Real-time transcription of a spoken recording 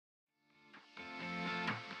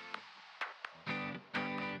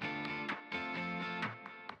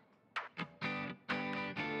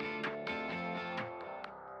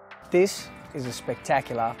This is a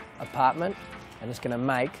spectacular apartment and it's going to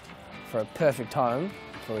make for a perfect home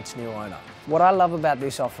for its new owner. What I love about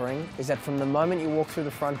this offering is that from the moment you walk through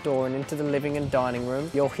the front door and into the living and dining room,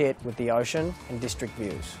 you're hit with the ocean and district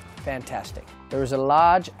views. Fantastic. There is a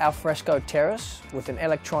large alfresco terrace with an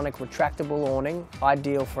electronic retractable awning,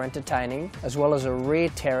 ideal for entertaining, as well as a rear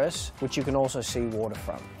terrace which you can also see water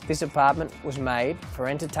from. This apartment was made for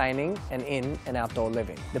entertaining and in and outdoor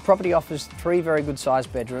living. The property offers 3 very good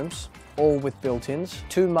sized bedrooms, all with built-ins,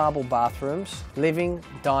 2 marble bathrooms, living,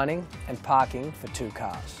 dining and parking for 2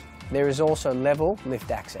 cars. There is also level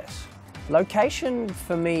lift access. Location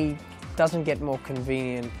for me doesn't get more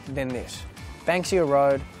convenient than this. Banksia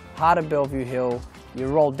Road, heart of Bellevue Hill, you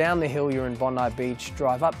roll down the hill, you're in Bondi Beach,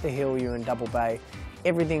 drive up the hill, you're in Double Bay.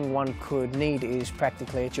 Everything one could need is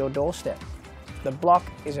practically at your doorstep. The block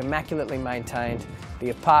is immaculately maintained. The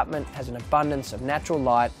apartment has an abundance of natural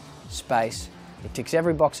light, space. It ticks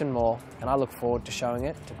every box and more, and I look forward to showing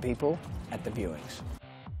it to people at the viewings.